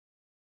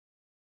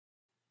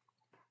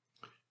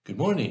Good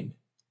morning.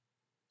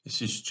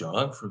 This is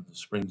John from the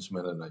Springs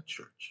Mennonite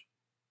Church.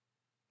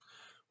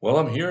 Well,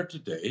 I'm here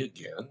today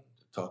again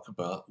to talk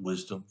about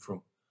wisdom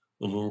from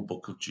the little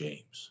book of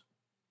James.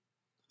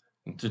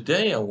 And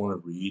today I want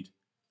to read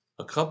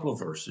a couple of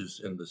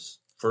verses in this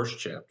first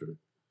chapter,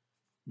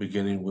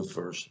 beginning with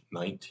verse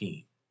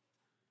 19.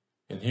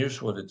 And here's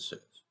what it says.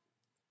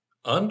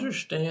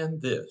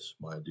 Understand this,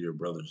 my dear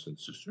brothers and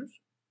sisters.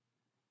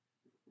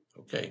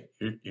 Okay,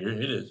 here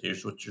it is.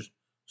 Here's what you're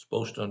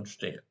supposed to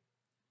understand.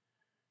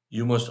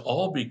 You must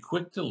all be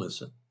quick to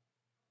listen,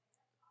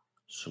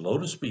 slow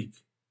to speak,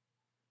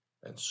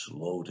 and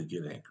slow to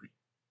get angry.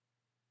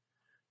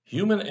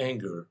 Human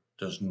anger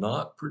does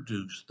not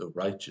produce the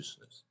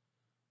righteousness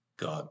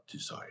God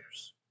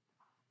desires.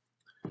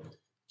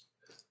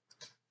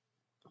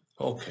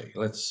 Okay,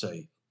 let's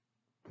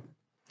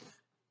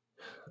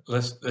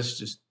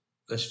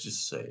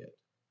just say it.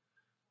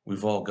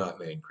 We've all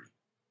gotten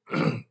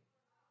angry.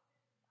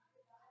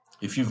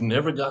 If you've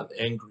never gotten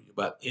angry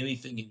about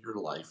anything in your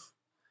life,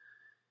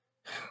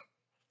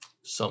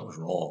 something's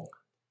wrong.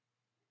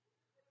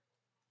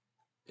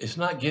 It's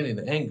not getting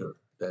anger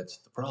that's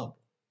the problem.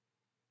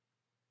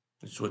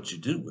 It's what you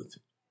do with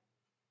it.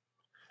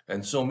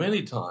 And so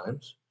many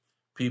times,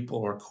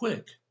 people are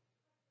quick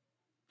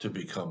to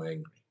become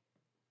angry.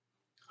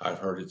 I've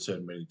heard it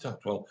said many times,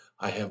 well,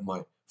 I have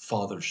my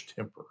father's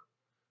temper.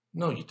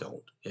 No, you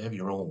don't. You have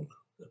your own.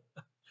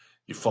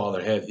 Your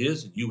father had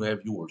his and you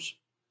have yours,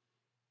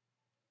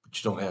 but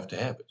you don't have to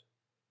have it.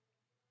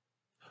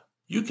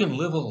 You can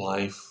live a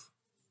life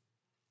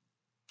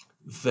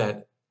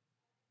that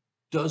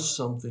does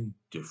something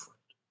different.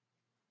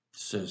 It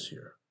says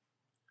here,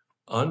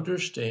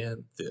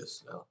 understand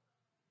this.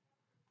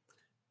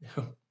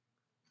 Now,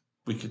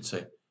 we could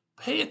say,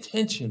 pay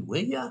attention,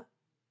 will ya?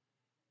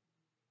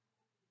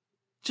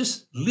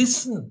 Just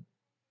listen.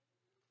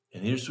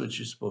 And here's what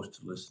you're supposed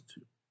to listen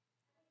to.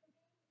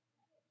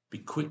 Be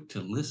quick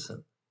to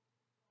listen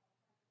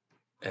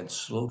and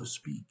slow to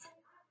speak.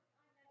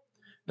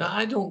 Now,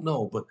 I don't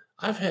know, but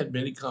I've had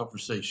many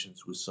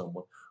conversations with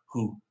someone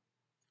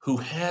who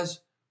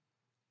has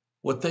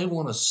what they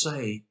want to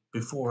say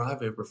before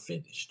I've ever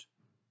finished.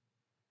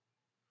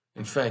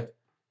 In fact,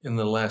 in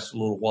the last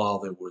little while,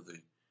 there were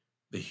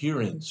the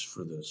hearings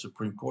for the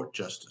Supreme Court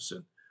justice,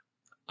 and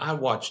I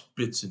watched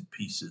bits and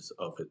pieces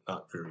of it,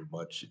 not very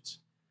much. It's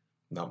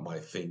not my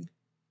thing.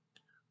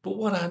 But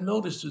what I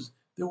noticed is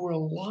there were a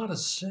lot of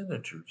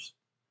senators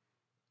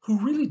who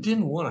really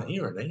didn't want to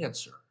hear an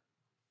answer.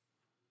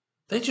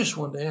 They just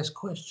wanted to ask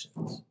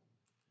questions.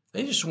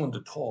 They just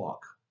wanted to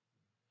talk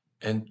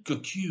and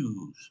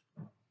accuse.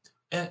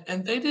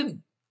 And they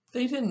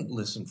didn't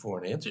listen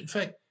for an answer. In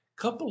fact,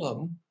 a couple of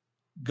them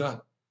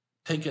got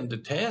taken to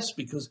task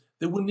because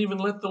they wouldn't even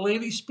let the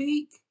lady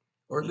speak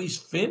or at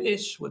least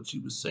finish what she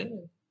was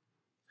saying.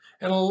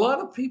 And a lot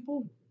of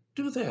people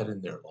do that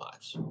in their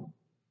lives.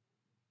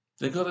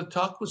 They go to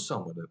talk with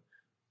someone and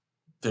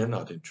they're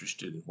not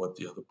interested in what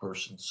the other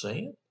person's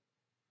saying.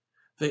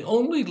 They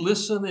only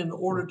listen in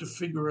order to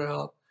figure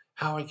out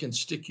how I can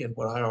stick in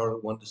what I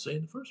already wanted to say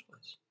in the first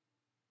place.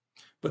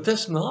 But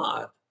that's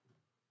not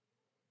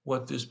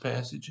what this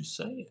passage is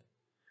saying.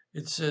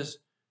 It says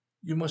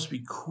you must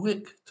be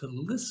quick to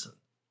listen.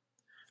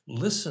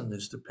 Listen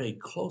is to pay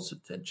close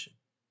attention,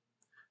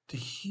 to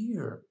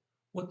hear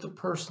what the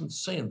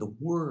person's saying, the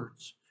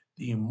words,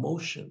 the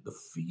emotion, the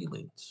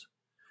feelings,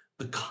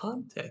 the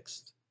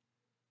context.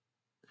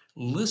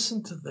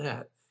 Listen to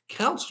that.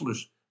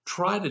 Counselors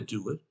try to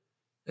do it,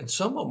 and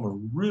some of them are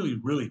really,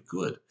 really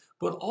good.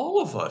 But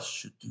all of us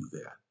should do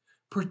that,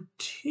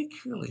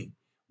 particularly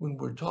when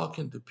we're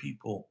talking to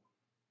people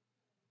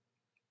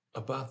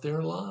about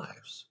their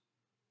lives.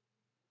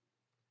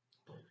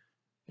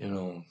 You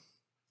know,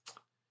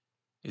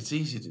 it's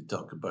easy to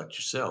talk about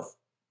yourself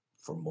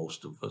for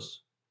most of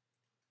us,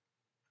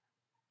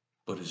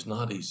 but it's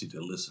not easy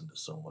to listen to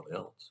someone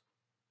else,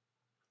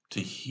 to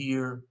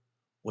hear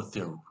what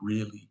they're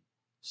really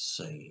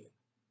saying.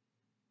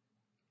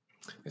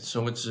 And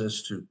so it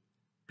says to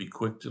be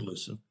quick to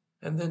listen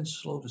and then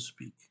slow to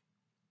speak.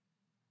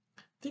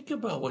 Think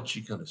about what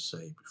you're going to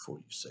say before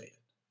you say it.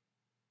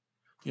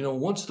 You know,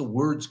 once the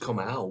words come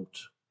out,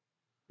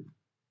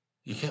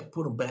 you can't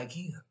put them back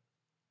in.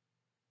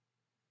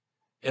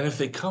 And if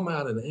they come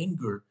out in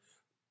anger,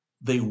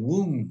 they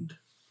wound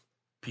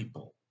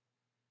people.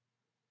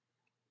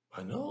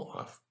 I know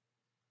I've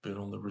been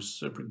on the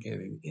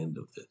reciprocating end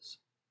of this.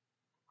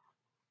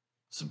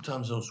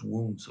 Sometimes those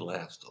wounds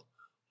last a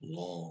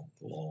long,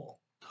 long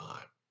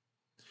time.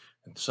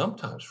 And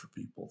sometimes for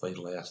people, they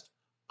last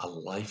a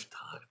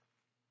lifetime.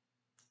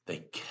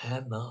 They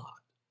cannot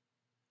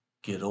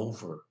get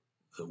over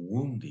the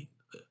wounding,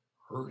 the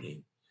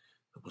hurting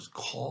that was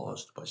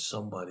caused by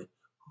somebody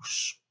who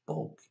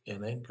spoke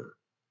in anger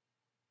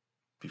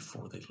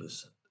before they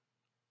listened.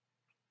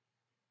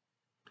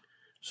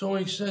 So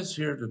he says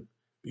here to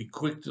be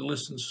quick to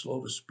listen,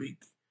 slow to speak,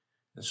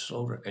 and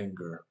slow to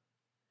anger.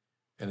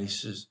 And he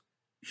says,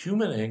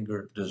 human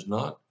anger does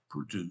not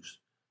produce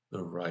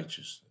the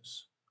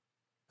righteousness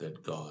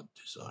that God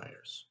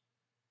desires.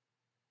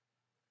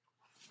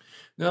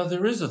 Now,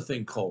 there is a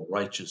thing called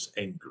righteous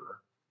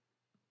anger,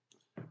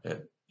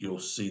 and you'll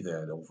see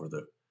that over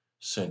the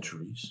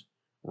centuries.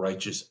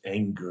 Righteous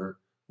anger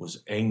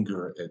was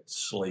anger at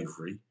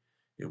slavery.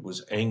 It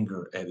was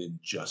anger at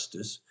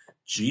injustice.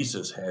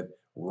 Jesus had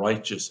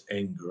righteous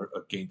anger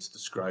against the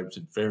scribes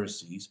and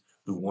Pharisees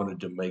who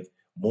wanted to make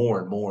more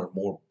and more and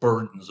more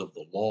burdens of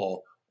the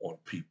law on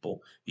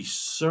people. He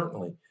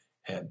certainly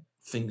had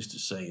things to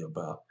say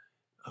about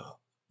uh,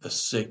 the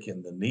sick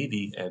and the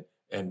needy,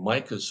 and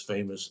Micah's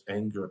famous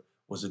anger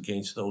was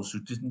against those who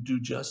didn't do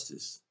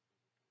justice.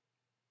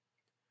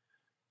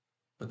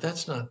 But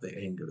that's not the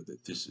anger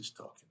that this is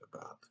talking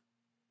about.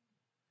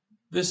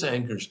 This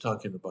anger is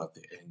talking about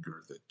the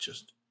anger that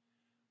just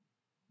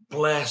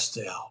blasts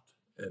out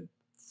and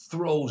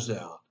throws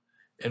out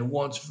and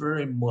wants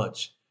very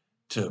much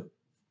to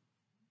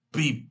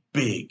be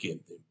big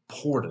and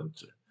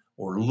important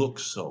or look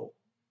so.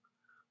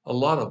 A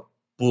lot of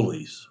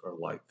bullies are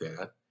like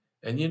that.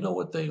 And you know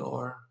what they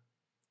are?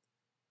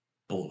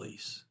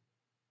 Bullies.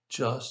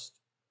 Just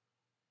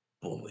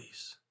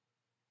bullies.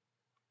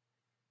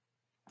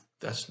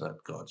 That's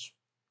not God's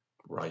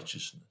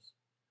righteousness.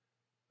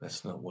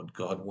 That's not what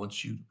God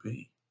wants you to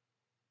be.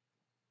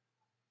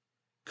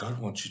 God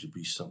wants you to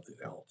be something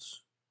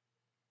else.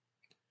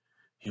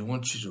 He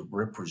wants you to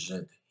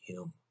represent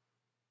Him.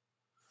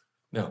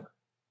 Now,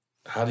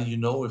 how do you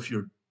know if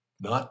you're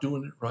not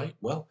doing it right?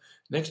 Well,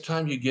 next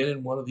time you get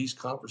in one of these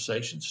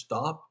conversations,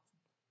 stop.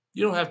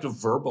 You don't have to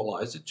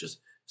verbalize it, just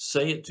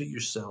say it to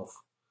yourself.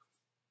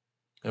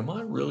 Am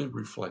I really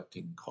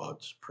reflecting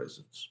God's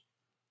presence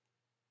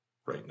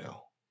right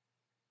now?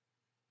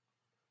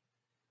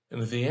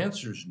 And if the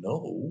answer is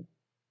no,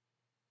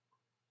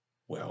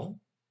 well,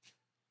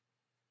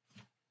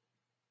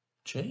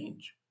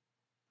 change.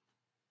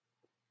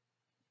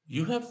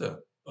 You have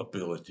the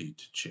ability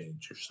to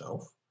change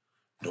yourself.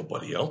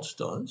 Nobody else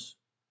does.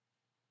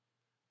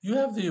 You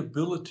have the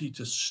ability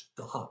to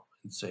stop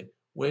and say,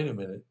 wait a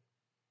minute,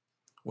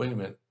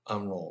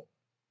 I'm wrong.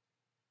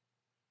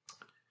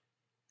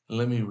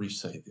 Let me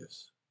re-say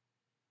this.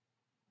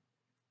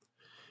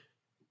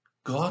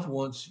 God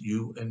wants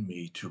you and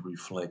me to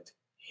reflect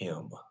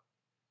Him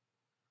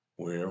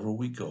wherever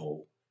we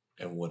go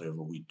and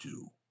whatever we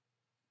do.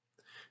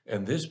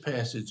 And this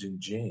passage in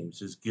James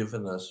has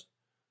given us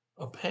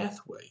a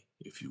pathway,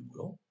 if you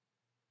will,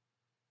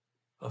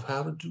 of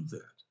how to do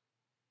that.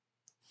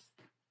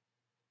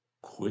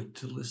 Quick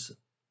to listen.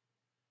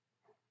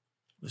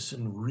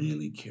 Listen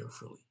really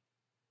carefully.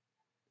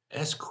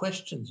 Ask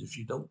questions if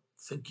you don't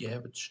think you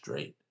have it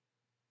straight.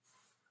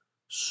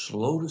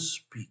 Slow to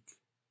speak.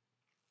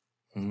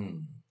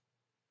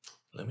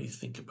 Let me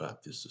think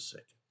about this a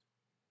second.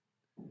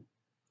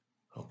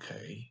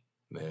 Okay,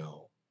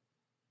 now,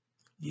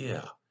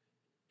 yeah,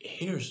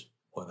 here's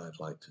what I'd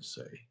like to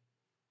say.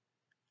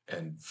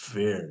 And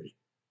very,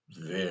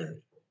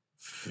 very,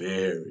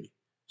 very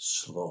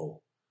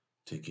slow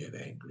to get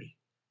angry.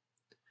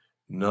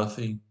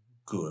 Nothing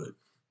good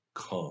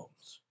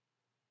comes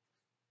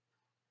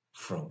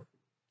from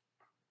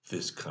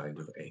this kind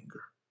of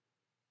anger,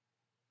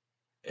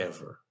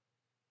 ever.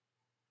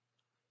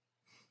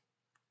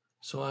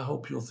 So I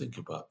hope you'll think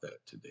about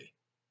that today.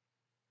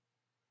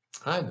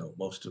 I know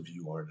most of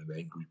you aren't an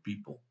angry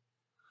people.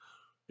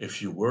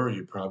 If you were,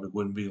 you probably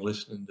wouldn't be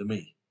listening to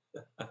me.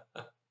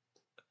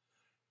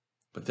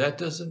 But that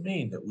doesn't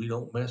mean that we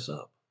don't mess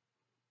up.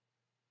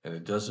 And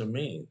it doesn't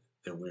mean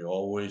that we're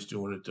always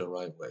doing it the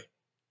right way.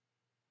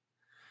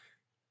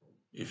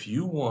 If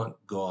you want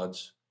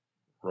God's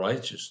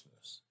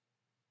righteousness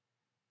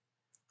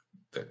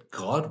that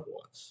God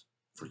wants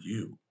for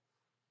you,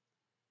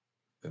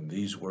 then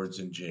these words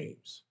in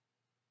James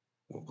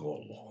will go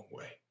a long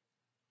way.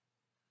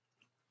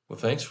 Well,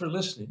 thanks for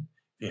listening.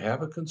 If you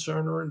have a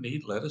concern or a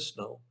need, let us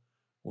know.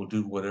 We'll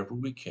do whatever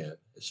we can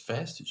as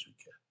fast as we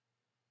can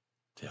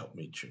to help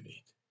meet your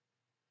need.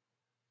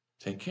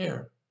 Take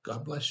care.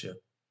 God bless you.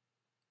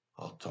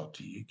 I'll talk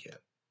to you again.